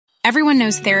Everyone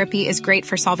knows therapy is great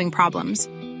for solving problems,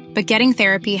 but getting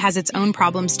therapy has its own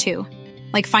problems too,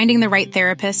 like finding the right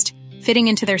therapist, fitting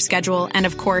into their schedule, and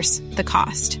of course, the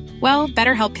cost. Well,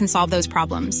 BetterHelp can solve those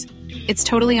problems. It's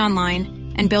totally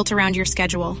online and built around your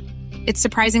schedule. It's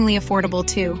surprisingly affordable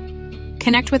too.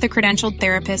 Connect with a credentialed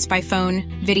therapist by phone,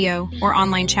 video, or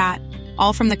online chat,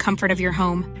 all from the comfort of your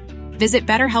home. Visit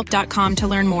BetterHelp.com to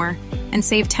learn more and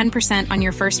save 10% on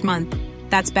your first month.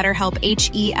 That's BetterHelp,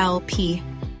 H-E-L-P.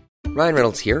 Ryan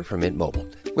Reynolds here from Mint Mobile.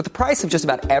 With the price of just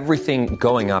about everything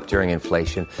going up during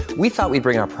inflation, we thought we'd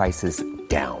bring our prices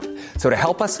down. So to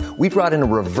help us, we brought in a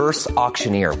reverse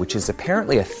auctioneer, which is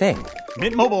apparently a thing.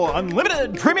 Mint Mobile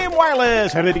Unlimited Premium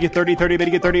Wireless. How to get 30, 30, bit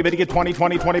to get 30, bit to get 20,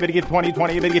 20, 20, bit to get 20,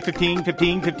 20, bit to get 15,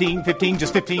 15, 15, 15,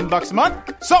 just $15 a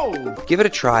month? Sold! Give it a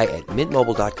try at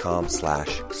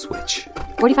mintmobile.com/switch.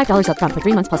 $45 up front for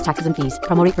 3 months plus taxes and fees.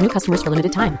 Promo rate for new customers for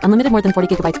limited time. Unlimited more than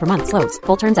 40 gigabytes per month. Slows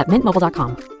full terms at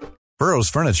mintmobile.com. Burrow's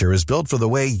furniture is built for the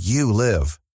way you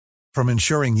live. From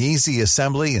ensuring easy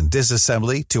assembly and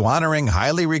disassembly to honoring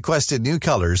highly requested new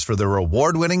colors for their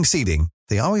award-winning seating,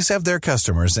 they always have their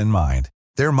customers in mind.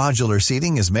 Their modular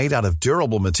seating is made out of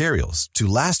durable materials to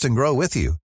last and grow with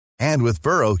you. And with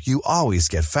Burrow, you always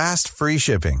get fast, free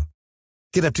shipping.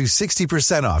 Get up to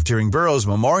 60% off during Burrow's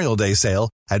Memorial Day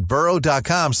sale at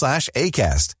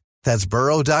burrow.com/ACAST. That's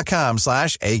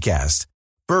burrow.com/ACAST.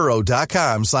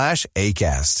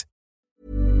 burrow.com/ACAST.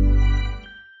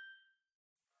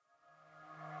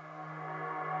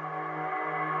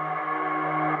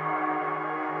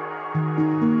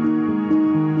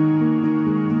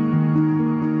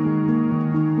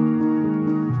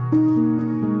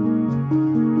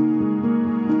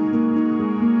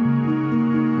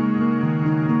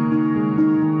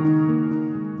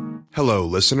 Hello,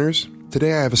 listeners.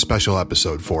 Today I have a special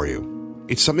episode for you.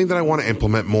 It's something that I want to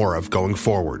implement more of going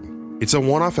forward. It's a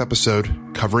one-off episode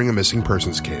covering a missing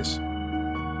persons case.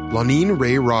 Lonene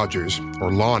Ray Rogers,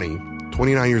 or Lonnie,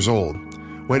 29 years old,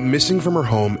 went missing from her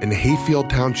home in Hayfield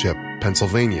Township,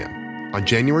 Pennsylvania, on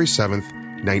January 7th,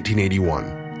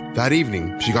 1981. That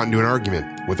evening, she got into an argument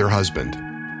with her husband.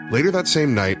 Later that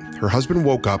same night, her husband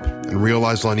woke up and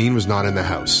realized Lonene was not in the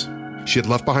house. She had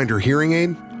left behind her hearing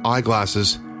aid,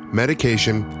 eyeglasses,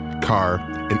 medication, car,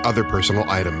 and other personal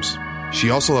items. She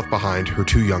also left behind her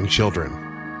 2 young children.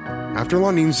 After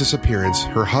Lonene's disappearance,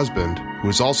 her husband, who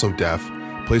is also deaf,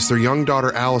 placed their young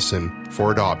daughter Allison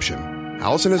for adoption.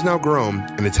 Allison is now grown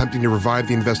and attempting to revive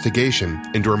the investigation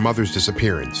into her mother's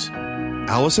disappearance.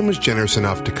 Allison was generous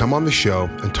enough to come on the show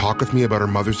and talk with me about her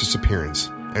mother's disappearance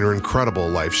and her incredible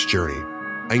life's journey.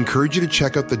 I encourage you to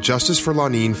check out the Justice for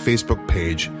Lonene Facebook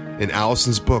page and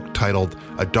Allison's book titled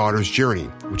A Daughter's Journey,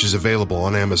 which is available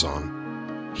on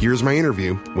Amazon. Here's my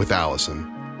interview with Allison.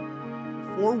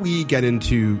 Before we get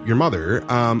into your mother,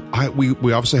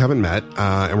 we obviously haven't met,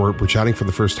 and we're chatting for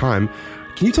the first time.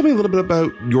 Can you tell me a little bit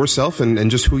about yourself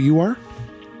and just who you are?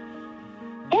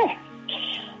 Sure.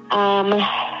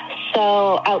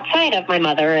 So outside of my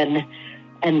mother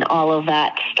and all of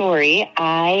that story,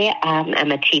 I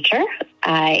am a teacher.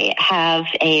 I have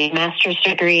a master's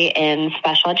degree in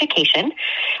special education.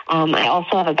 I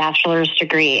also have a bachelor's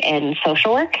degree in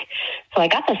social work. So I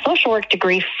got the social work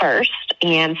degree first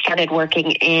and started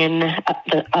working in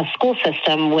a school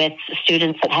system with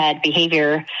students that had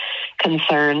behavior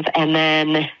concerns. And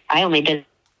then I only did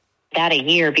that a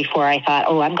year before I thought,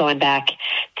 I'm going back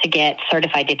to get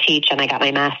certified to teach. And I got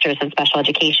my master's in special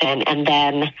education and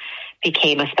then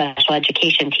became a special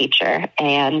education teacher.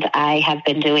 And I have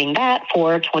been doing that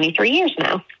for 23 years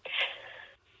now.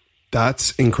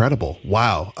 That's incredible.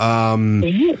 Wow.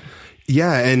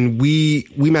 Yeah, and we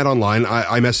met online.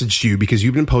 I messaged you because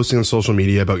you've been posting on social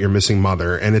media about your missing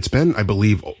mother, and it's been, I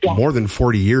believe, more than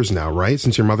 40 years now, right,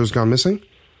 since your mother's gone missing?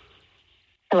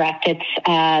 Correct. It's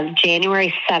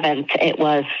January 7th. It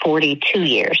was 42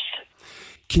 years.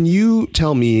 Can you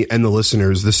tell me and the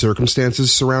listeners the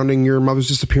circumstances surrounding your mother's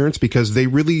disappearance? Because they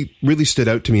really, really stood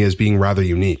out to me as being rather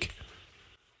unique.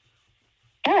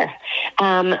 Sure.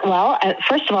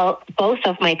 First of all, both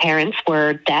of my parents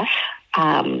were deaf.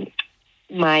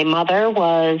 My mother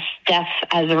was deaf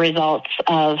as a result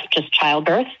of just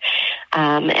childbirth.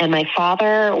 And my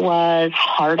father was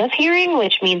hard of hearing,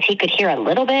 which means he could hear a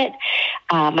little bit.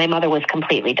 My mother was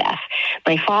completely deaf.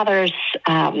 My father's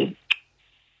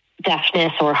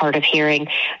deafness or hard of hearing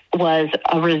was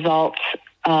a result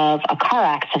of a car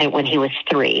accident when he was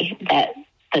 3. That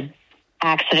the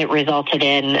accident resulted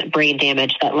in brain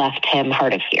damage that left him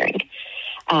hard of hearing.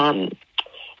 And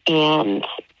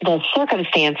the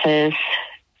circumstances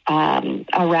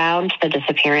around the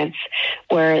disappearance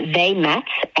where they met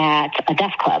at a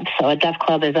deaf club. So a deaf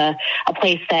club is a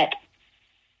place that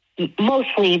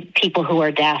mostly people who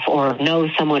are deaf or know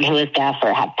someone who is deaf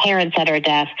or have parents that are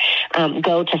deaf,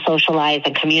 go to socialize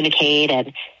and communicate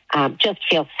and just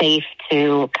feel safe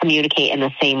to communicate in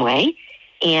the same way.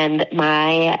 And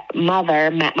my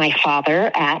mother met my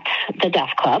father at the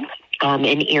Deaf Club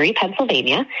in Erie,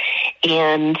 Pennsylvania,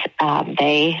 and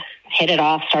they hit it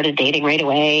off, started dating right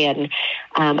away, and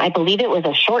I believe it was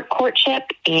a short courtship,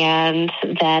 and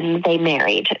then they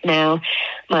married. Now,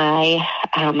 my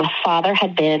father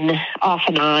had been off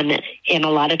and on in a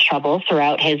lot of trouble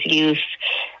throughout his youth,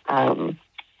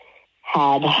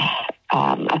 had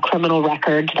a criminal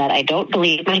record that I don't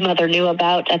believe my mother knew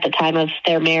about at the time of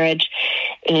their marriage,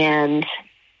 and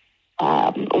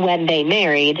when they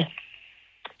married,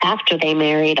 after they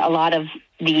married, a lot of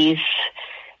these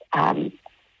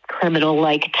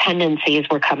criminal-like tendencies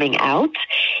were coming out,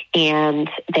 and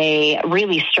they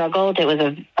really struggled. It was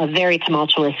a very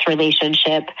tumultuous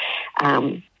relationship.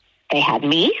 They had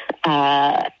me.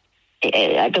 I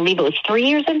believe it was 3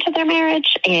 years into their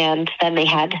marriage, and then they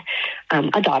had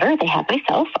a daughter. They had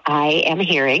myself. I am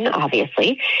hearing,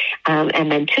 obviously.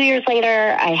 And then 2 years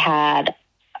later, I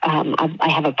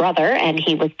have a brother, and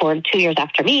he was born 2 years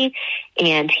after me,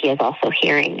 and he is also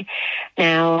hearing.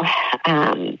 Now,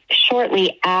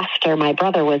 shortly after my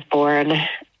brother was born,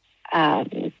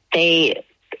 they,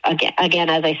 again,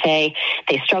 as I say,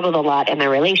 they struggled a lot in their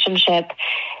relationship.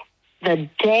 The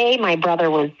day my brother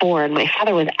was born, my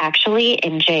father was actually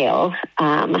in jail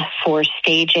for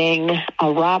staging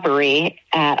a robbery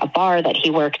at a bar that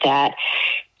he worked at,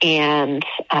 and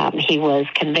he was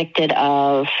convicted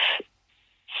of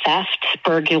theft,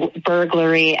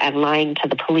 burglary, and lying to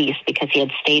the police because he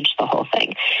had staged the whole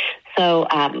thing. So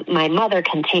my mother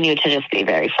continued to just be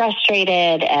very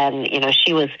frustrated, and,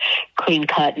 she was clean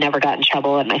cut, never got in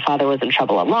trouble, and my father was in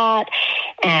trouble a lot.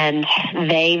 And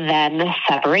they then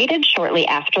separated shortly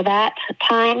after that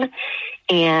time.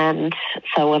 And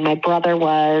so when my brother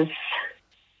was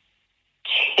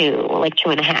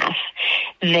 2.5,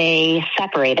 they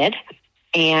separated,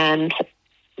 and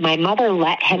my mother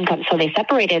let him come. So they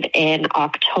separated in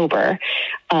October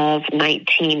of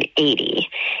 1980,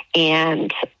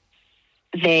 and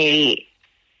they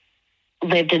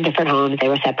lived in different homes. They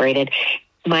were separated.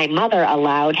 My mother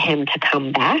allowed him to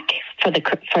come back over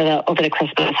the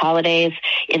Christmas holidays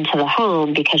into the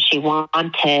home because she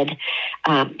wanted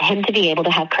him to be able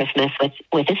to have Christmas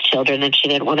with his children, and she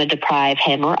didn't want to deprive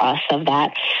him or us of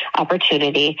that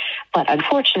opportunity. But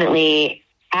unfortunately,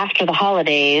 after the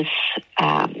holidays,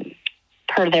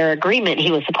 per their agreement,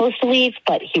 he was supposed to leave,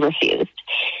 but he refused.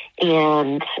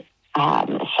 And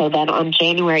so then on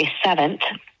January 7th,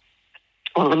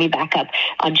 well, let me back up.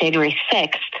 On January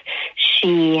 6th,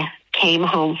 she came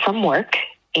home from work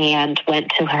and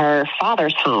went to her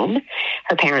father's home,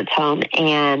 her parents' home,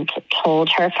 and told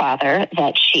her father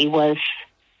that she was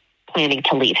planning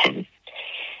to leave him.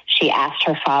 She asked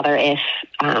her father if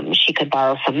she could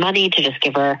borrow some money to just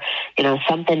give her,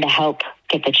 something to help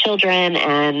get the children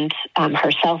and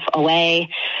herself away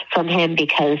from him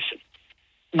because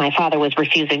my father was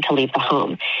refusing to leave the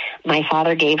home. My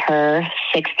father gave her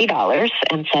 $60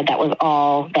 and said that was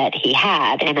all that he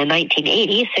had. And in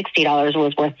 1980, $60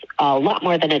 was worth a lot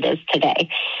more than it is today.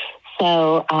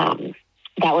 So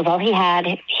that was all he had.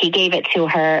 He gave it to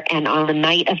her. And on the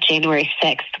night of January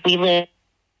 6th, we lived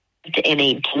in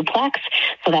a duplex.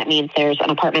 So that means there's an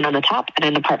apartment on the top and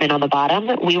an apartment on the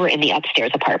bottom. We were in the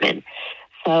upstairs apartment.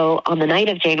 So on the night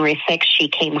of January 6th, she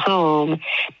came home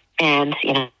and,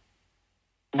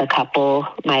 the couple,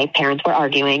 my parents were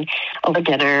arguing over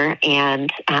dinner, and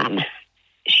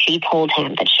she told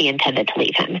him that she intended to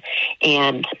leave him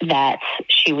and that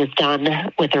she was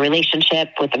done with the relationship,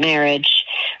 with the marriage.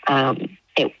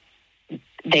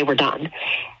 They were done.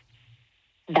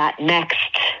 That next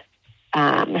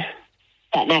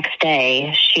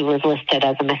day, she was listed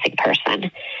as a missing person.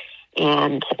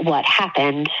 And what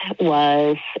happened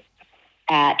was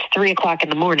at 3:00 in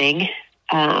the morning,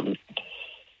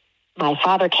 my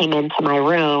father came into my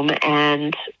room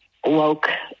and woke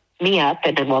me up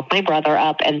and then woke my brother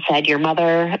up and said, "Your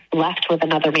mother left with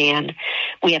another man.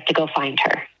 We have to go find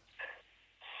her."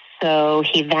 So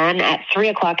he then at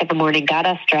 3:00 in the morning got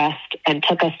us dressed and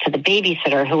took us to the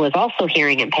babysitter, who was also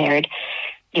hearing impaired,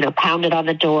 pounded on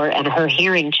the door, and her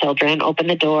hearing children opened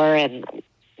the door and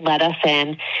let us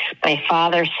in. My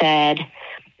father said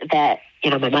that,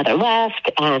 my mother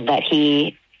left and that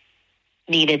he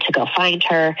needed to go find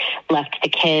her, left the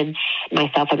kids,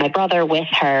 myself and my brother, with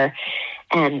her.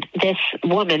 And this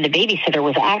woman, the babysitter,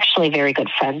 was actually very good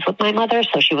friends with my mother.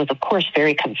 So she was, of course,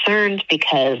 very concerned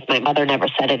because my mother never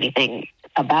said anything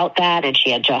about that, and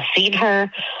she had just seen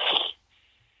her.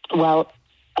 Well,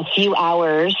 a few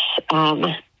hours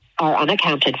are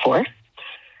unaccounted for.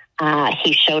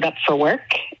 He showed up for work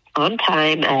on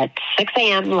time at 6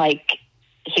 a.m. like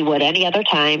he would any other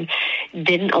time,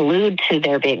 didn't allude to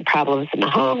there being problems in the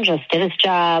home, just did his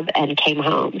job and came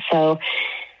home. So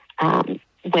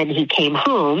when he came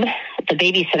home, the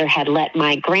babysitter had let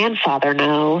my grandfather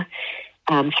know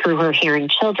through her hearing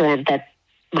children that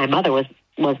my mother was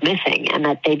missing and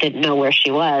that they didn't know where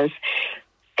she was.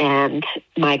 And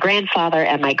my grandfather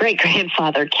and my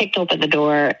great-grandfather kicked open the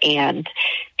door and,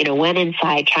 went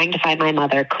inside trying to find my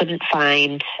mother, couldn't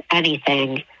find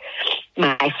anything.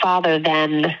 My father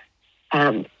then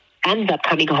ends up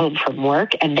coming home from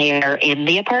work, and they're in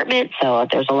the apartment, so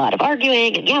there's a lot of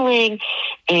arguing and yelling,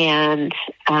 and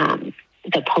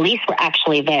the police were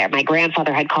actually there. My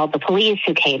grandfather had called the police,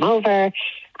 who came over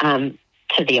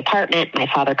to the apartment. My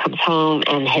father comes home,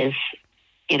 and his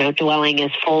dwelling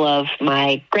is full of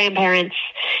my grandparents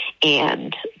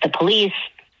and the police,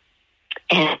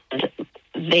 and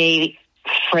they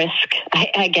frisk,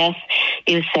 I guess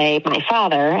you say. My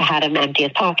father had him empty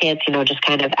his pockets, just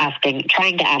kind of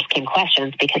trying to ask him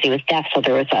questions because he was deaf, so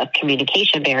there was a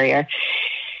communication barrier.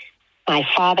 My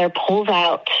father pulls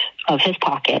out of his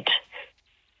pocket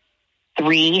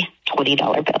 3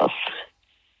 $20 bills,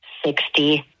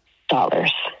 $60.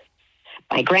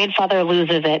 My grandfather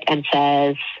loses it and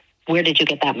says, "Where did you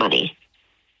get that money?"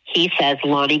 He says,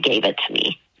 "Lonnie gave it to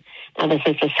me." Now, this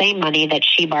is the same money that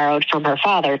she borrowed from her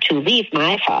father to leave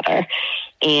my father.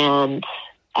 And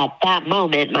at that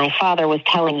moment, my father was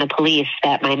telling the police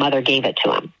that my mother gave it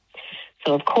to him.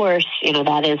 So, of course,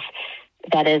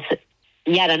 that is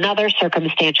yet another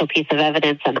circumstantial piece of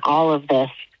evidence in all of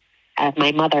this, as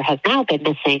my mother has now been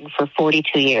missing for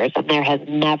 42 years, and there has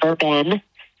never been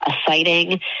a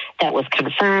sighting that was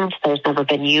confirmed. There's never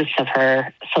been use of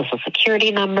her Social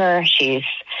Security number. She's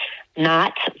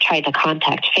not tried to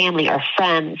contact family or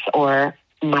friends or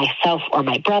myself or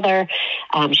my brother.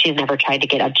 She's never tried to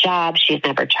get a job. She's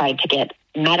never tried to get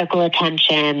medical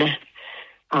attention,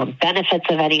 benefits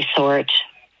of any sort.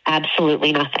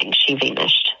 Absolutely nothing. She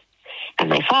vanished. And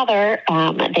my father,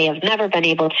 they have never been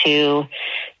able to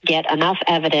get enough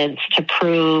evidence to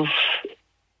prove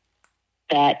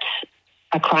that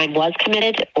a crime was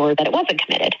committed or that it wasn't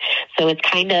committed. So it's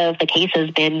kind of, the case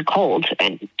has been cold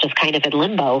and just kind of in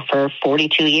limbo for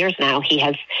 42 years now. He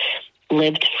has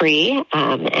lived free,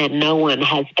 and no one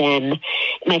has been.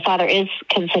 My father is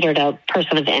considered a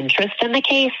person of interest in the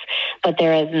case, but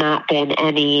there has not been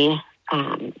any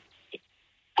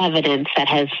evidence that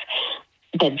has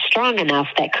been strong enough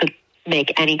that could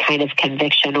make any kind of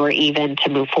conviction or even to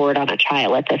move forward on a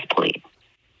trial at this point.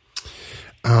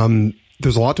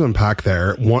 There's a lot to unpack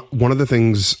there. One of the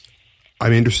things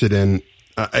I'm interested in,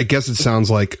 I guess it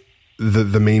sounds like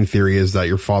the main theory is that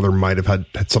your father might have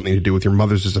had something to do with your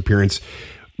mother's disappearance.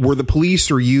 Were the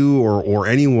police or you or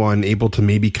anyone able to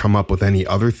maybe come up with any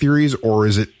other theories, or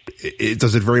does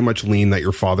it very much lean that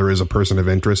your father is a person of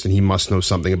interest and he must know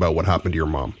something about what happened to your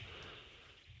mom?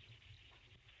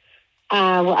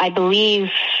 Well, I believe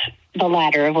the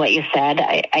latter of what you said.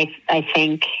 I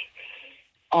think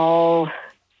all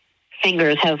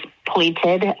fingers have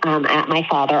pointed at my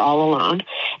father all along.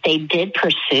 They did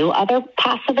pursue other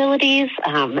possibilities.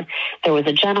 There was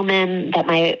a gentleman that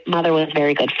my mother was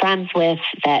very good friends with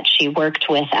that she worked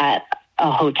with at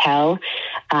a hotel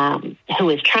who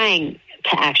was trying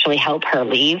to actually help her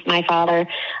leave my father.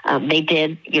 They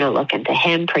did, look into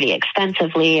him pretty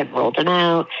extensively and ruled him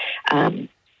out.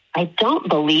 I don't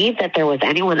believe that there was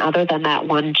anyone other than that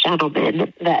one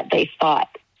gentleman that they thought,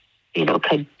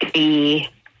 could be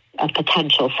a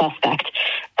potential suspect,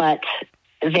 but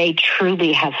they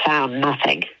truly have found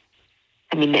nothing.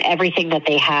 I mean, everything that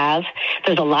they have,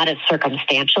 there's a lot of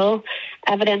circumstantial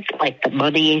evidence, like the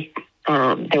money.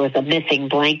 There was a missing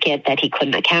blanket that he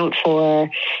couldn't account for.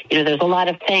 There's a lot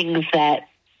of things that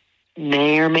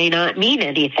may or may not mean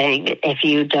anything if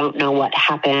you don't know what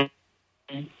happened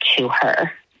to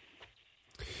her.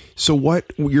 So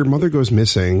your mother goes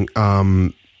missing,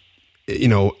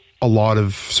 a lot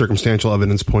of circumstantial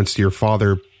evidence points to your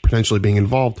father potentially being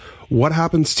involved. What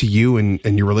happens to you and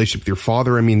your relationship with your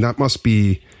father? I mean, that must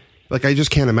be like, I just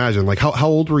can't imagine. Like, how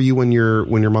old were you when your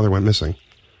mother went missing?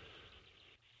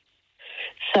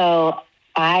 So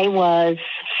I was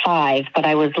 5, but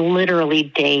I was literally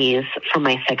days from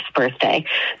my 6th birthday.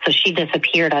 So she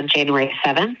disappeared on January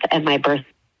 7th, and my birthday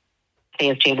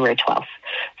is January 12th.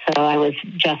 So I was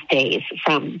just days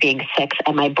from being 6,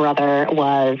 and my brother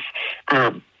was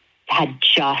had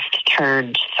just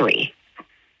turned 3.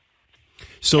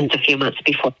 So just a few months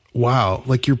before. Wow.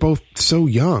 Like, you're both so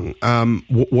young.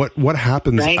 What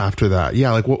happens after that?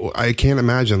 Yeah. Like, I can't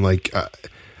imagine. Like,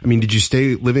 I mean, did you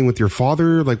stay living with your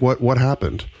father? Like, what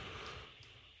happened?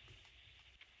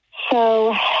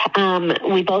 So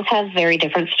we both have very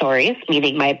different stories,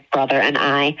 meaning my brother and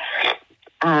I.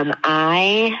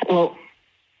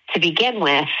 To begin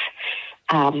with,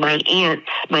 my aunt,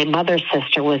 my mother's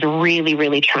sister, was really,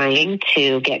 really trying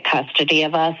to get custody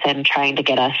of us and trying to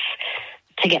get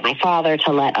my father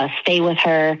to let us stay with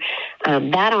her.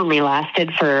 That only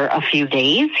lasted for a few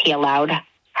days. He allowed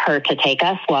her to take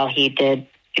us while he did,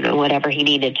 whatever he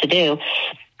needed to do.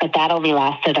 But that only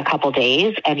lasted a couple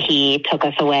days, and he took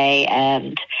us away,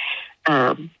 and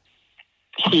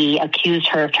he accused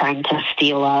her of trying to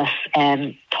steal us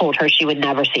and told her she would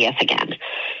never see us again.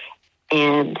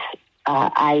 And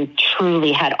I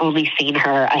truly had only seen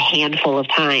her a handful of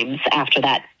times after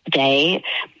that day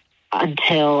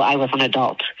until I was an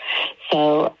adult.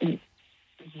 So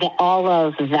all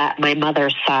of that, my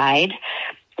mother's side,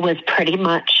 was pretty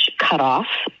much cut off,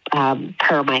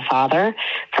 per my father,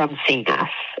 from seeing us.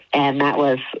 And that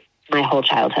was my whole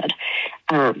childhood.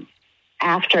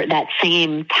 After that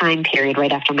same time period,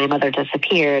 right after my mother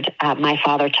disappeared, my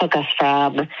father took us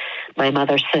from my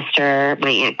mother's sister,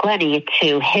 my Aunt Glennie,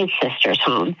 to his sister's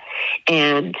home.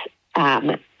 And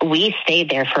we stayed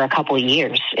there for a couple of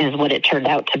years, is what it turned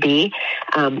out to be,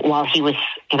 while he was,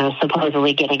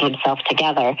 supposedly getting himself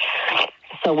together.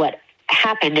 So what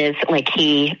happened is,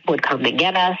 he would come and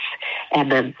get us,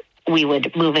 and then we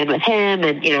would move in with him,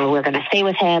 and, we're going to stay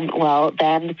with him. Well,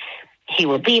 then he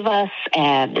would leave us,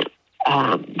 and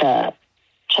the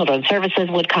children's services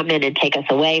would come in and take us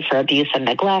away for abuse and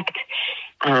neglect.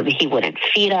 He wouldn't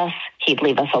feed us. He'd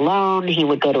leave us alone. He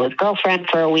would go to his girlfriend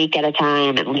for a week at a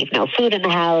time and leave no food in the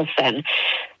house. And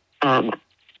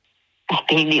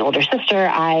being the older sister,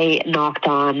 I knocked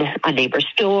on a neighbor's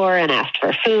door and asked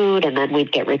for food, and then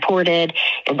we'd get reported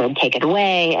and then taken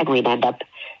away, and we'd end up,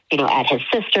 at his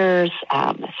sister's.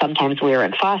 Sometimes we were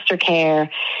in foster care.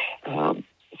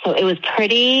 So it was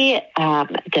pretty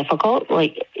difficult.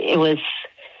 It was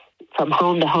from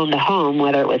home to home to home,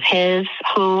 whether it was his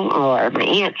home or my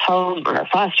aunt's home or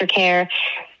foster care,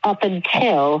 up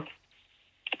until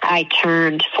I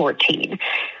turned 14.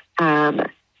 My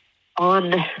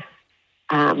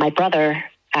brother,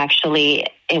 actually,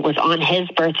 it was on his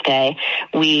birthday.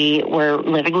 We were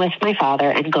living with my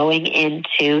father and going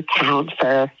into town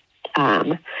for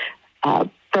a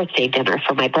birthday dinner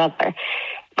for my brother.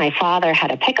 My father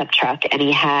had a pickup truck, and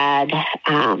he had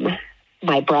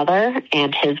my brother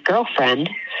and his girlfriend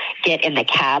get in the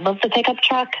cab of the pickup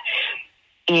truck,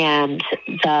 and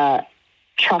the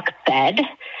truck bed,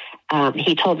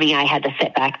 he told me I had to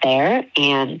sit back there,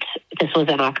 and this was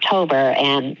in October,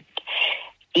 and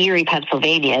Erie,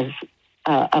 Pennsylvania is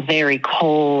a very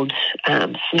cold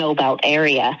snow belt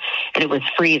area, and it was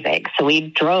freezing. So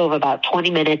we drove about 20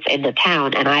 minutes into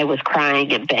town, and I was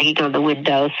crying and banging on the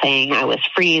window saying I was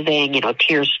freezing,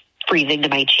 tears freezing to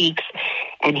my cheeks.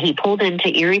 And he pulled into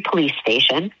Erie Police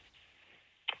Station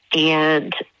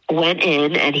and went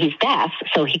in, and he's deaf,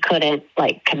 so he couldn't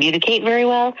communicate very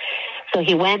well. So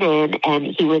he went in, and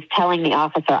he was telling the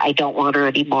officer, "I don't want her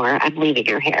anymore. I'm leaving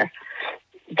her here."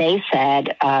 They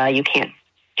said, "You can't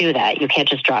do that. You can't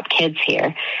just drop kids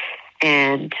here."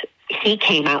 And he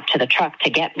came out to the truck to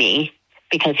get me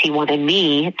because he wanted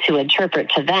me to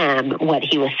interpret to them what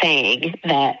he was saying,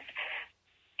 that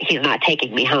he's not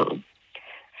taking me home.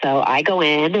 So I go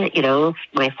in,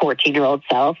 my 14-year-old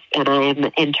self, and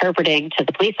I'm interpreting to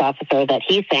the police officer that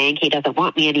he's saying he doesn't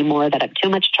want me anymore, that I'm too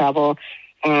much trouble,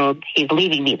 and he's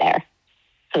leaving me there.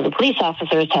 So the police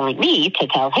officer is telling me to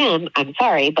tell him, "I'm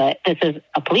sorry, but this is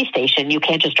a police station. You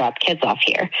can't just drop kids off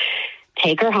here.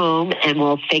 Take her home, and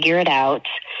we'll figure it out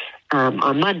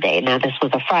on Monday." Now, this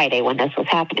was a Friday when this was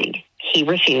happening. He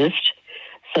refused.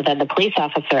 So then the police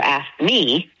officer asked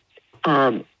me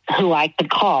who I could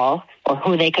call, or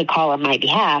who they could call on my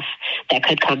behalf that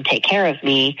could come take care of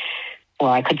me, or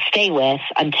I could stay with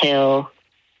until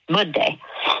Monday.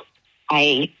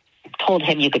 I told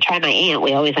him, "You could try my aunt.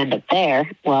 We always end up there."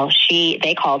 Well,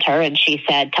 they called her, and she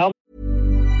said, "Tell."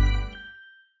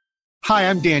 Hi,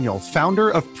 I'm Daniel, founder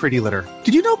of Pretty Litter.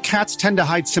 Did you know cats tend to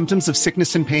hide symptoms of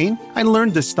sickness and pain? I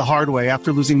learned this the hard way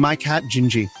after losing my cat,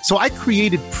 Gingy. So I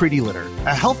created Pretty Litter,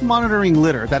 a health monitoring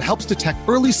litter that helps detect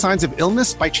early signs of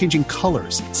illness by changing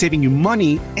colors, saving you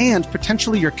money and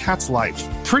potentially your cat's life.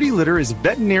 Pretty Litter is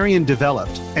veterinarian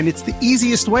developed, and it's the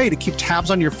easiest way to keep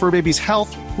tabs on your fur baby's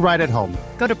health right at home.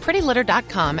 Go to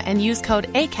prettylitter.com and use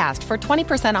code ACAST for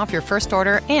 20% off your first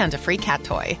order and a free cat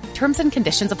toy. Terms and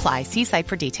conditions apply. See site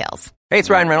for details. Hey, it's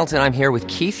Ryan Reynolds, and I'm here with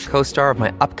Keith, co-star of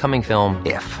my upcoming film,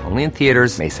 If, only in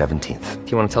theaters May 17th.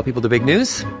 Do you want to tell people the big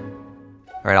news?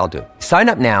 All right, I'll do it. Sign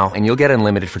up now and you'll get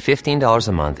unlimited for $15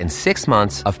 a month and 6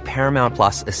 months of Paramount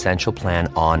Plus Essential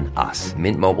Plan on us.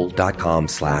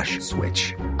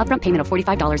 MintMobile.com/switch. Upfront payment of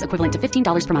 $45 equivalent to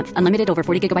 $15 per month. Unlimited over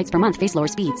 40 gigabytes per month. Face lower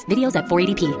speeds. Videos at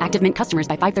 480p. Active Mint customers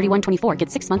by 531.24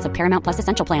 get 6 months of Paramount Plus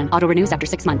Essential Plan. Auto renews after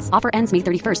 6 months. Offer ends May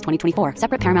 31st, 2024.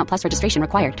 Separate Paramount Plus registration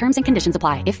required. Terms and conditions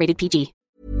apply if rated PG.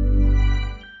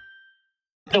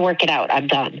 To work it out, I'm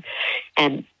done.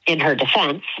 And in her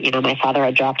defense, my father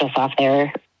had dropped us off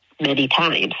there many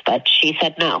times, but she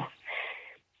said no.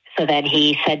 So then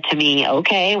he said to me,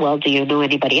 okay, well, do you know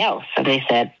anybody else? And I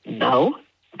said, no,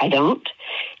 I don't.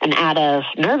 And out of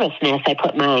nervousness, I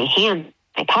put my hand in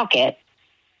my pocket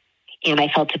and I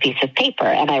felt a piece of paper.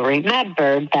 And I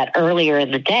remembered that earlier in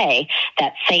the day,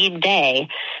 that same day,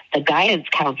 the guidance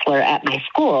counselor at my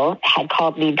school had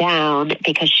called me down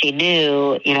because she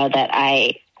knew, that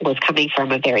I was coming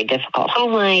from a very difficult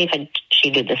home life and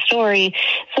she knew the story.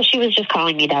 So she was just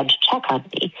calling me down to check on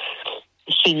me.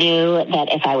 She knew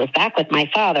that if I was back with my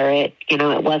father, it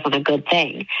wasn't a good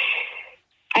thing.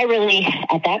 I really,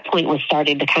 at that point, was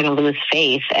starting to kind of lose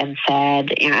faith and said,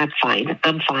 I'm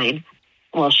fine.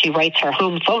 Well, she writes her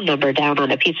home phone number down on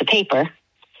a piece of paper,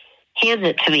 hands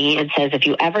it to me and says, if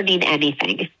you ever need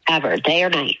anything, ever, day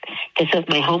or night, this is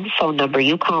my home phone number.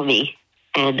 You call me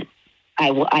and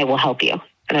I will help you.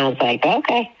 And I was like,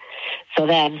 okay. So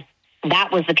then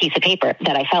that was the piece of paper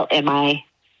that I felt in my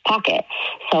pocket.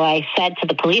 So I said to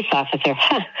the police officer,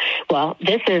 well,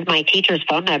 this is my teacher's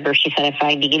phone number. She said if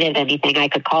I needed anything, I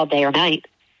could call day or night.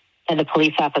 And the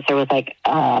police officer was like,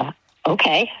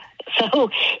 okay. So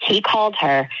he called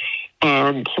her,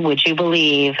 and would you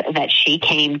believe that she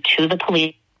came to the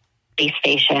police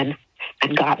station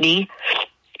and got me?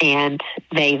 And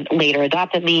they later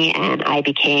adopted me, and I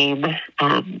became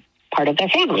part of their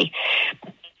family.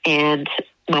 And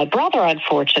my brother,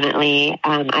 unfortunately,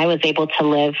 I was able to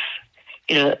live,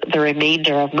 the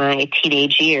remainder of my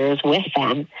teenage years with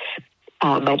them.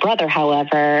 My brother,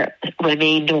 however,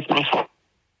 remained with my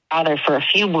father for a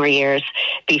few more years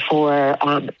before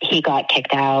he got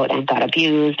kicked out and got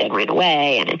abused and ran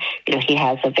away. And, he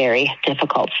has a very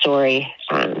difficult story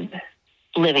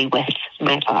living with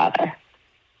my father.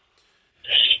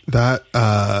 That,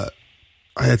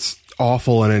 it's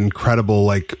awful and incredible,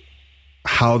 like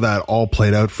how that all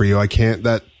played out for you.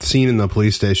 That scene in the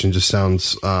police station just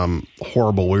sounds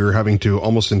horrible. We were having to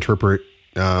almost interpret,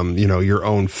 your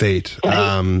own fate.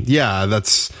 Right.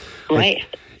 That's right. Like,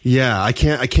 yeah, I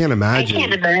can't imagine. I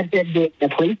can't imagine being a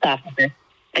police officer.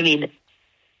 I mean,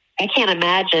 I can't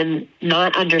imagine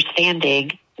not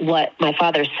understanding what my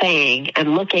father's saying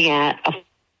and looking at a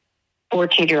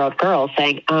 14-year-old girl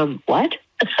saying, what?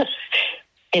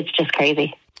 It's just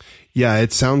crazy. Yeah,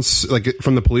 it sounds like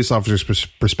from the police officer's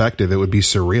perspective, it would be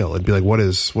surreal. It'd be like, what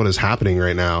is happening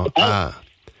right now?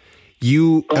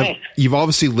 You've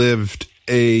obviously lived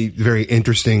a very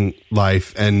interesting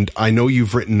life, and I know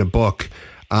you've written a book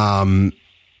about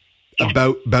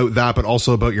that, but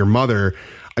also about your mother.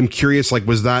 I'm curious, like,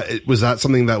 was that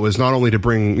something that was not only to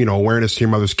bring, awareness to your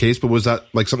mother's case, but was that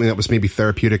like something that was maybe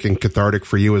therapeutic and cathartic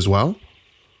for you as well?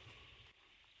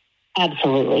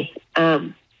 Absolutely.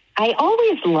 I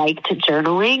always liked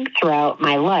journaling throughout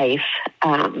my life,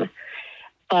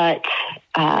 but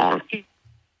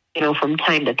from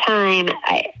time to time,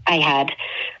 I had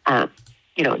done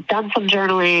some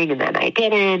journaling and then I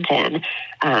didn't. And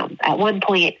at one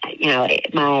point,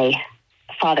 my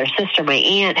father's sister, my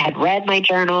aunt, had read my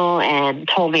journal and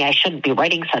told me I shouldn't be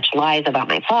writing such lies about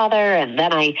my father. And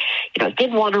then I,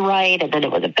 did want to write, and then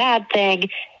it was a bad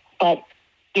thing. But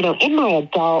in my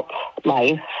adult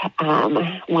life,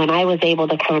 when I was able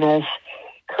to kind of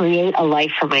create a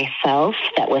life for myself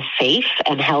that was safe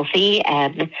and healthy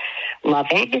and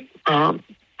loving,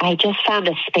 I just found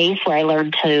a space where I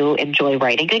learned to enjoy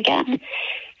writing again.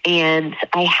 And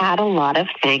I had a lot of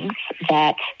things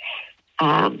that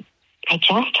I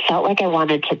just felt like I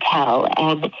wanted to tell.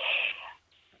 And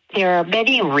there are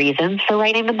many reasons for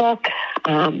writing the book.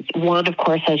 One, of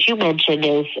course, as you mentioned,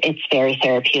 is it's very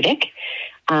therapeutic.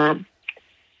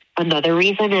 Another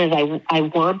reason is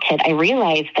I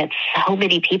realized that so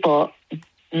many people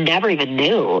never even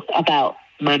knew about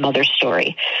my mother's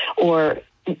story, or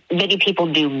many people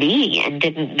knew me and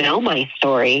didn't know my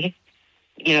story,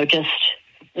 just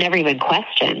never even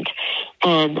questioned.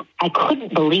 And I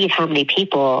couldn't believe how many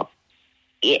people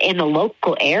in the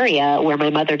local area where my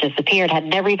mother disappeared had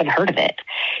never even heard of it.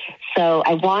 So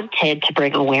I wanted to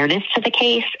bring awareness to the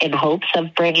case in hopes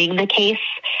of bringing the case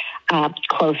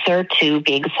closer to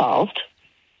being solved.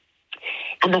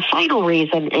 And the final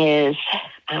reason is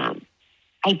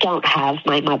I don't have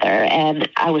my mother, and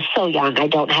I was so young. I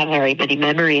don't have very many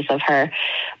memories of her,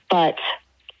 but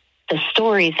the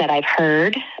stories that I've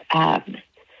heard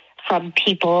from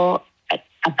people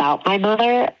about my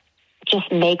mother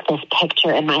just make this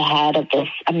picture in my head of this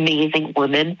amazing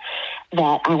woman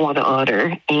that I want to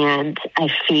honor. And I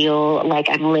feel like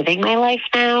I'm living my life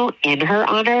now in her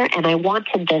honor. And I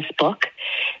wanted this book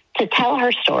to tell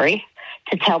her story,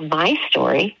 to tell my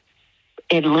story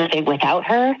in living without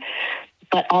her,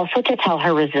 but also to tell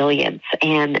her resilience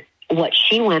and what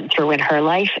she went through in her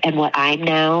life and what I'm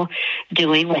now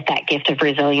doing with that gift of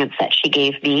resilience that she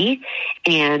gave me,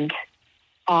 and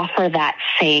offer that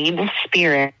same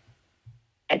spirit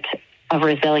of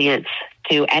resilience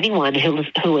to anyone who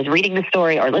was reading the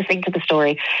story or listening to the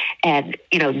story and,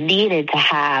 needed to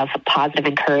have positive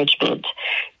encouragement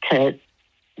to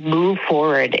move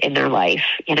forward in their life,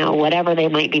 whatever they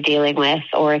might be dealing with,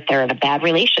 or if they're in a bad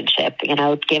relationship,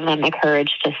 give them the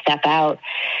courage to step out.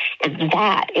 And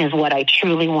that is what I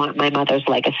truly want my mother's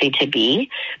legacy to be.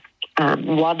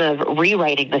 One of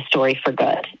rewriting the story for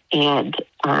good and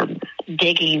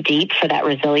digging deep for that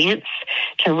resilience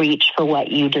to reach for what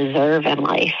you deserve in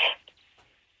life.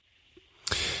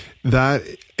 That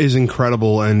is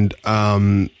incredible. And,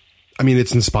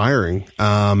 it's inspiring,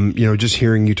 just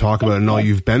hearing you talk about it and all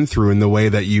you've been through and the way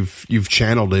that you've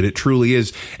channeled it. It truly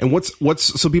is. And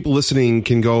what's so people listening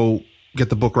can go get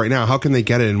the book right now. How can they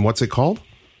get it? And what's it called?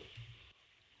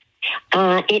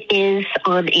 It is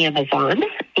on Amazon.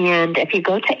 And if you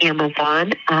go to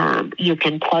Amazon, you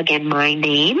can plug in my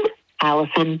name,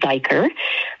 Allison Diker,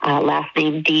 last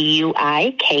name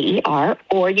Duiker,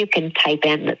 or you can type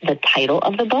in the title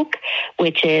of the book,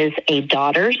 which is A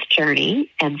Daughter's Journey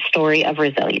and Story of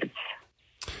Resilience.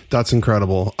 That's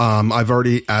incredible. I've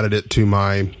already added it to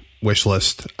my wish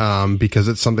list because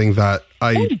it's something that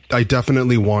I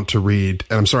definitely want to read.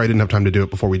 And I'm sorry I didn't have time to do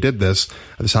it before we did this.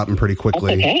 This happened pretty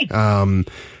quickly. That's okay.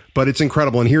 But it's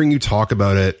incredible. And hearing you talk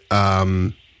about it,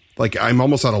 I'm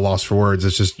almost at a loss for words.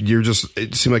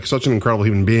 It seemed like such an incredible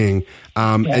human being.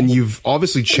 And you've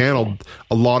obviously channeled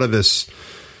a lot of this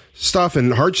stuff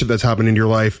and hardship that's happened in your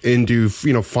life into,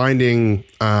 finding,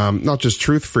 not just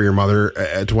truth for your mother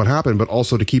to what happened, but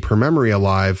also to keep her memory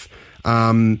alive.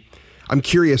 I'm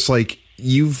curious,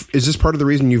 is this part of the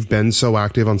reason you've been so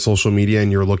active on social media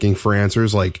and you're looking for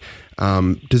answers?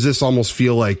 Does this almost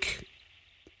feel like,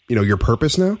 your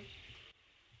purpose now?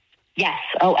 Yes.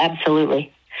 Oh,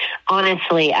 absolutely.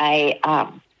 Honestly, I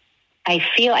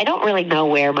feel I don't really know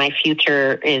where my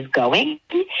future is going,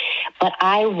 but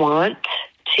I want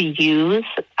to use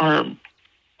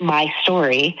my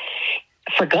story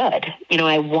for good.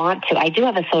 I do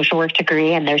have a social work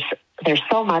degree, and there's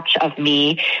so much of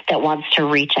me that wants to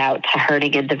reach out to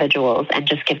hurting individuals and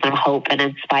just give them hope and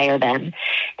inspire them.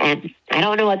 And I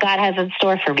don't know what God has in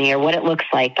store for me or what it looks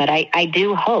like, but I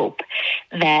do hope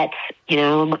that,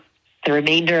 the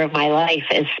remainder of my life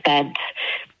is spent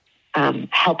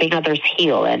helping others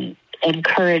heal and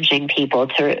encouraging people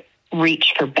to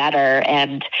reach for better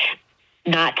and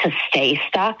not to stay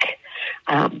stuck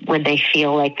when they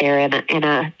feel like they're in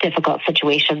a difficult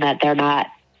situation that they're not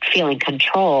feeling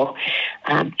control,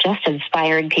 just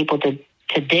inspiring people to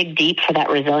dig deep for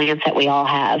that resilience that we all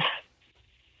have.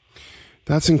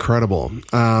 That's incredible.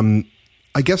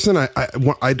 I guess then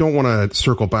I don't want to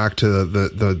circle back to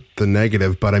the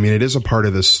negative, but it is a part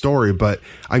of this story. But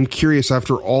I'm curious,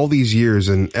 after all these years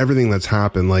and everything that's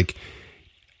happened,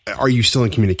 are you still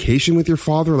in communication with your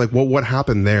father? What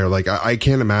happened there? I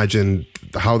can't imagine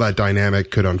how that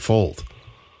dynamic could unfold.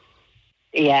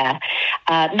 Yeah.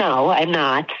 No, I'm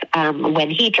not. When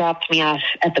he dropped me off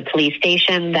at the police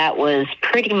station, that was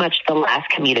pretty much the last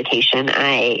communication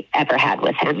I ever had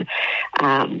with him.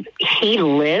 He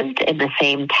lived in the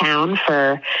same town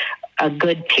for a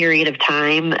good period of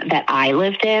time that I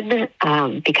lived in,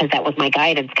 because that was my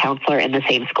guidance counselor in the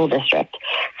same school district.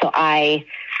 So I,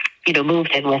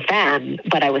 moved in with them,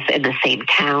 but I was in the same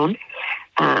town.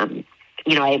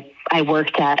 I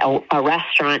worked at a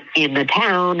restaurant in the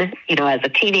town, as a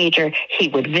teenager. He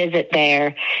would visit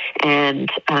there,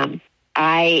 and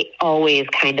I always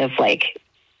kind of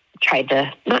tried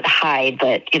to not hide,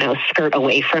 but, skirt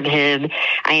away from him.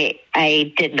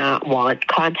 I did not want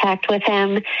contact with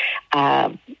him.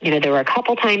 There were a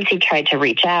couple times he tried to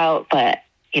reach out, but,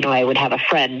 I would have a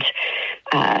friend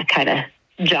kind of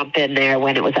jump in there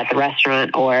when it was at the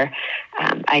restaurant, or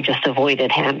I just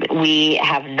avoided him. We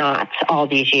have not, all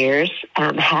these years,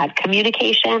 had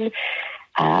communication.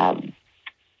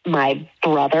 My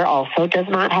brother also does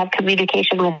not have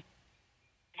communication with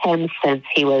him since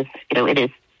he was, in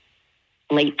his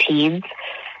late teens.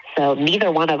 So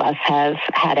neither one of us have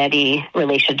had any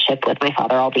relationship with my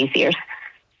father all these years.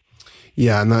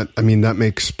 Yeah, and that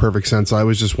makes perfect sense. I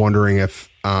was just wondering if,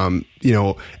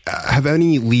 have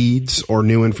any leads or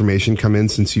new information come in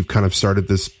since you've kind of started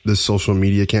this social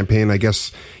media campaign? I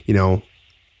guess,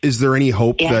 is there any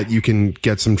hope that you can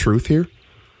get some truth here?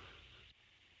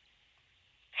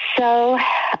 So,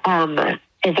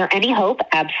 is there any hope?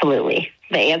 Absolutely.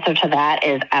 The answer to that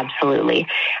is absolutely.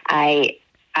 I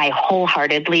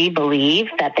wholeheartedly believe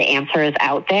that the answer is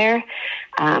out there.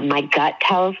 My gut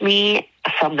tells me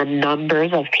from the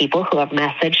numbers of people who have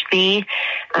messaged me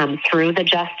through the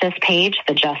Justice page,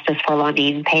 the Justice for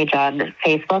Lonene page on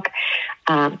Facebook,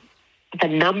 the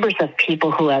numbers of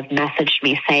people who have messaged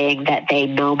me saying that they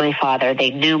know my father,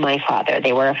 they knew my father,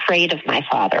 they were afraid of my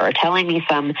father, or telling me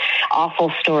some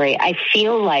awful story. I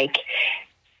feel like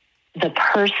the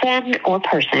person or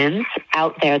persons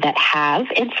out there that have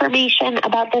information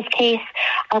about this case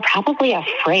are probably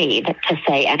afraid to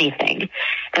say anything.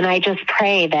 And I just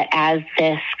pray that as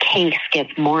this case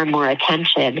gets more and more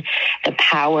attention, the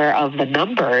power of the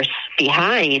numbers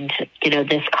behind,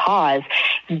 this cause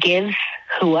gives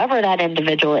whoever that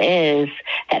individual is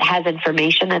that has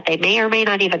information that they may or may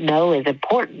not even know is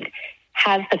important,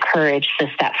 has the courage to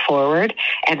step forward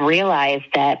and realize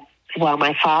that while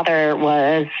my father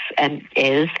was and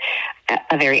is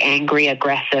a very angry,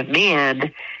 aggressive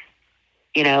man,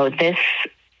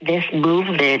 this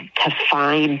movement to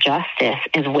find justice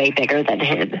is way bigger than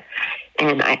him.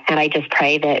 And I just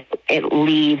pray that it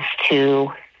leads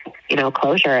to,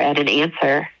 closure and an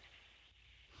answer.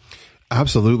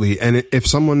 Absolutely. And if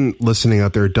someone listening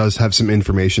out there does have some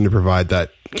information to provide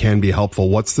that can be helpful,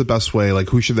 what's the best way? Like,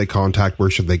 who should they contact? Where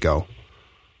should they go?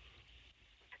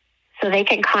 So they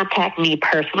can contact me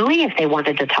personally if they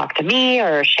wanted to talk to me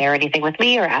or share anything with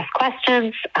me or ask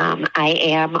questions. I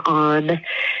am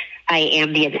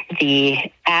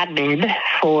the admin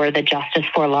for the Justice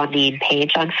for Lonene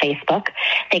page on Facebook.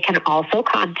 They can also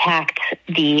contact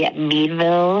the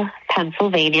Meadville,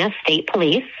 Pennsylvania State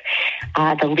Police.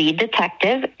 The lead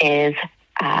detective is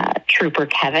Trooper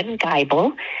Kevin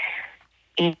Geibel.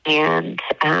 And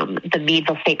the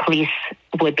Meadville State Police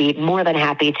would be more than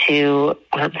happy to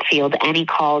field any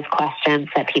calls, questions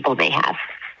that people may have.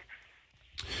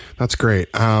 That's great.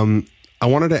 I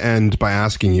wanted to end by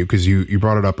asking you, because you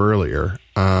brought it up earlier,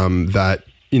 that,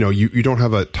 you don't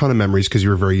have a ton of memories because you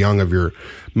were very young of your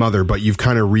mother, but you've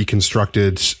kind of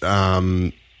reconstructed,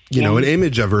 an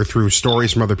image of her through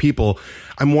stories from other people.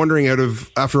 I'm wondering,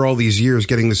 after all these years,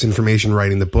 getting this information,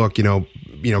 writing the book,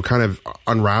 kind of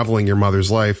unraveling your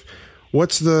mother's life,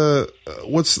 what's the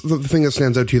thing that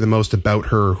stands out to you the most about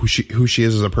her, who she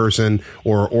is as a person,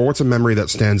 or what's a memory that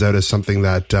stands out as something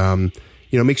that,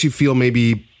 makes you feel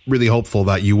maybe really hopeful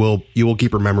that you will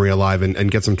keep her memory alive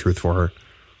and get some truth for her?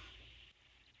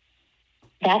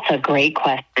 That's a great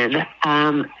question.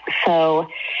 So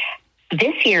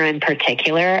this year in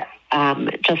particular,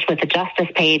 just with the Justice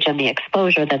page and the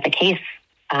exposure that the case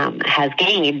has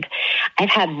gained, I've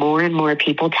had more and more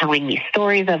people telling me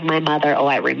stories of my mother,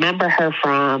 I remember her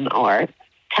from, or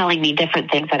telling me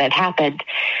different things that had happened,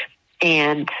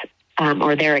 and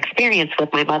or their experience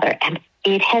with my mother. And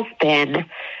it has been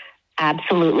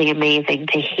absolutely amazing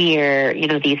to hear,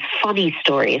 these funny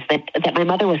stories that my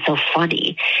mother was so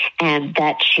funny and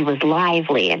that she was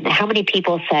lively, and how many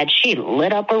people said she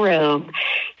lit up a room,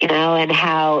 and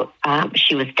how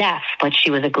she was deaf, but she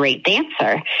was a great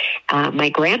dancer. My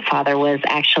grandfather was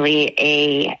actually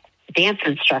a dance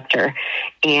instructor,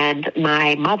 and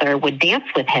my mother would dance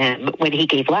with him when he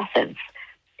gave lessons.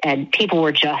 And people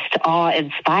were just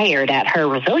awe-inspired at her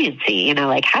resiliency.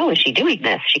 Like, how is she doing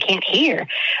this? She can't hear,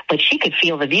 but she could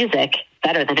feel the music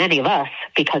better than any of us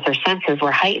because her senses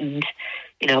were heightened,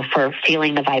 for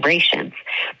feeling the vibrations.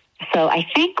 So I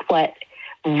think what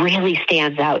really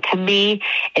stands out to me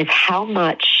is how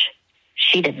much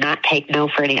she did not take no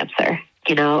for an answer.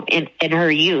 In her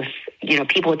youth,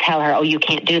 people would tell her, you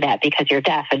can't do that because you're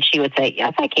deaf. And she would say,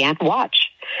 yes, I can, watch.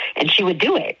 And she would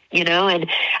do it, and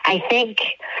I think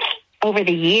over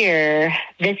the year,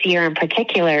 this year in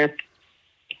particular,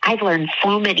 I've learned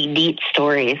so many neat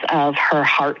stories of her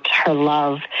heart, her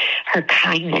love, her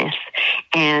kindness,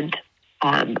 and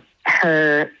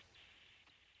her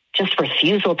just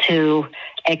refusal to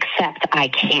accept I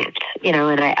can't,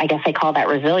 and I guess I call that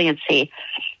resiliency.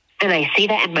 And I see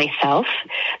that in myself.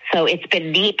 So it's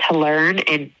been neat to learn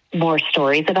and more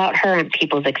stories about her and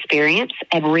people's experience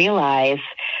and realize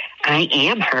I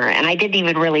am her. And I didn't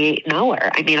even really know her.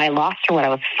 I mean, I lost her when I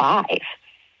was 5.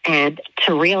 And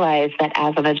to realize that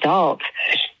as an adult,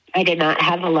 I did not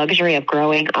have the luxury of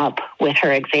growing up with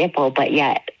her example, but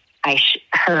yet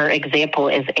her example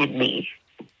is in me.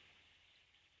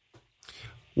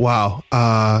 Wow.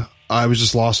 I was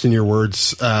just lost in your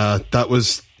words. That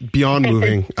was beyond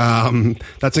moving.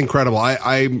 That's incredible.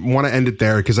 I want to end it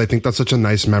there because I think that's such a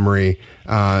nice memory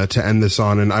to end this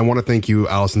on. And I want to thank you,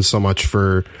 Allison, so much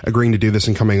for agreeing to do this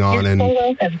and coming on. You're so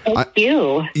welcome. Thank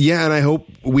you. Yeah, and I hope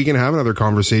we can have another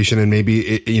conversation, and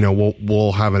maybe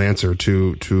we'll have an answer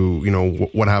to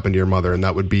what happened to your mother, and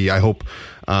that would be, I hope,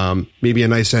 maybe a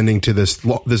nice ending to this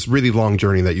really long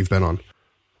journey that you've been on.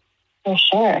 For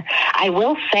sure. I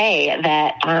will say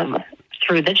that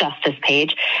through the Justice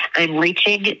page, I'm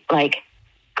reaching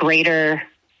greater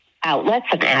outlets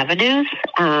and avenues.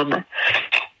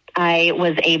 I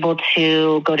was able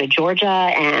to go to Georgia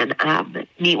and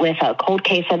meet with a cold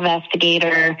case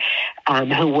investigator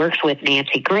who works with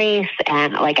Nancy Grace.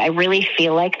 And I really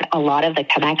feel like a lot of the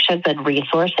connections and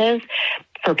resources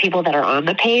for people that are on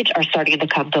the page are starting to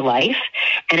come to life.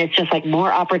 And it's just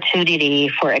more opportunity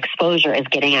for exposure is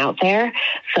getting out there.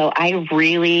 So I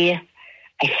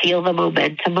feel the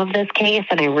momentum of this case,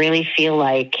 and I really feel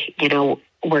like,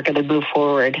 we're going to move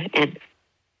forward in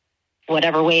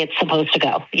whatever way it's supposed to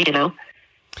go,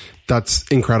 That's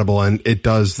incredible. And it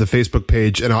does. The Facebook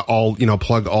page, and I'll,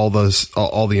 plug all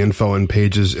the info and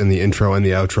pages in the intro and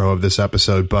the outro of this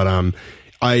episode. But,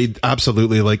 I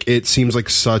absolutely it seems like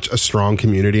such a strong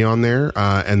community on there,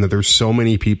 and that there's so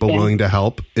many people willing to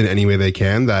help in any way they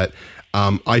can that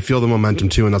I feel the momentum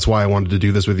too. And that's why I wanted to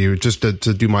do this with you, just to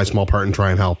do my small part and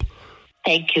try and help.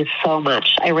 Thank you so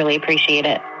much. I really appreciate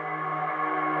it.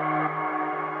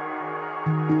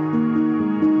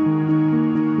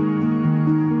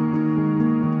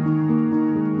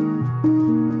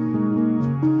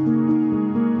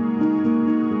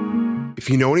 If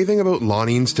you know anything about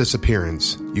Lonene's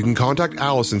disappearance, you can contact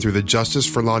Allison through the Justice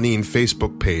for Lonene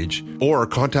Facebook page, or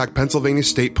contact Pennsylvania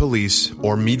State Police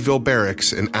or Meadville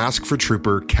Barracks and ask for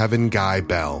Trooper Kevin Guy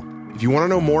Bell. If you want to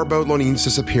know more about Lonene's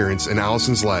disappearance and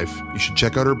Allison's life, you should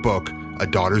check out her book, A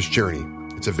Daughter's Journey.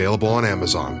 It's available on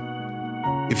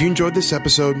Amazon. If you enjoyed this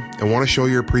episode and want to show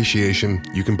your appreciation,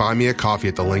 you can buy me a coffee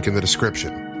at the link in the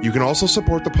description. You can also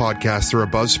support the podcast through a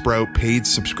Buzzsprout paid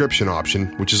subscription option,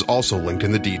 which is also linked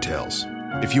in the details.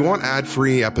 If you want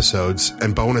ad-free episodes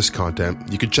and bonus content,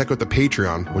 you can check out the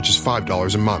Patreon, which is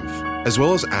 $5 a month. As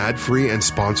well as ad-free and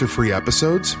sponsor-free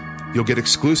episodes, you'll get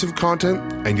exclusive content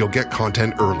and you'll get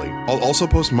content early. I'll also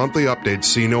post monthly updates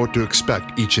so you know what to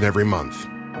expect each and every month.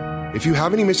 If you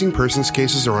have any missing persons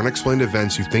cases or unexplained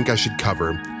events you think I should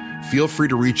cover, feel free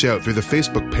to reach out through the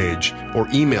Facebook page or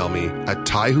email me at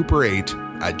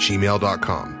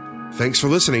tyhooper8@gmail.com. Thanks for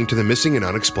listening to the Missing and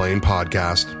Unexplained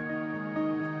podcast.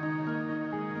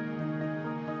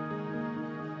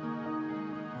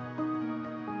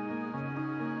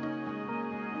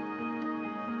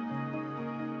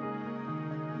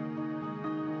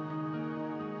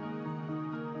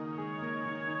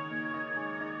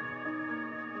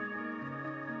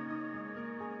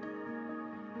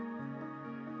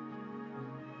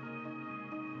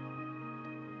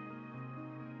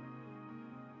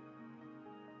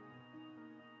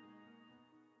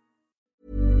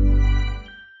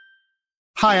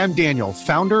 Hi, I'm Daniel,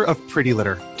 founder of Pretty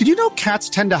Litter. Did you know cats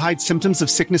tend to hide symptoms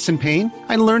of sickness and pain?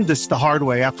 I learned this the hard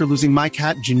way after losing my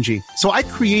cat, Gingy. So I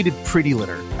created Pretty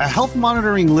Litter, a health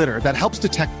monitoring litter that helps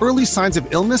detect early signs of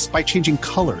illness by changing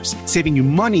colors, saving you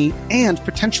money and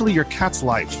potentially your cat's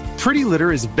life. Pretty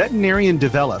Litter is veterinarian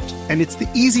developed, and it's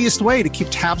the easiest way to keep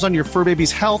tabs on your fur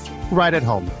baby's health right at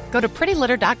home. Go to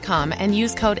prettylitter.com and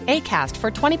use code ACAST for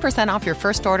 20% off your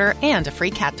first order and a free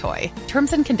cat toy.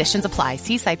 Terms and conditions apply.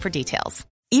 See site for details.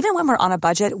 Even when we're on a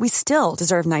budget, we still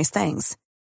deserve nice things.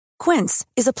 Quince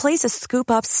is a place to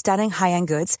scoop up stunning high-end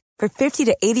goods for 50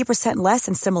 to 80% less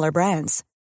than similar brands.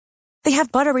 They have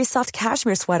buttery soft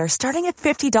cashmere sweaters starting at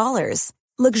 $50,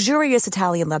 luxurious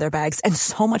Italian leather bags, and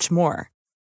so much more.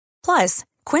 Plus,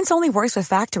 Quince only works with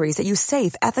factories that use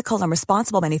safe, ethical, and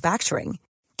responsible manufacturing.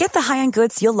 Get the high-end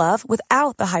goods you'll love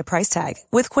without the high price tag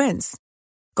with Quince.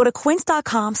 Go to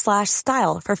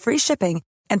quince.com/style for free shipping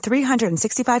and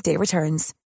 365-day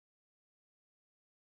returns.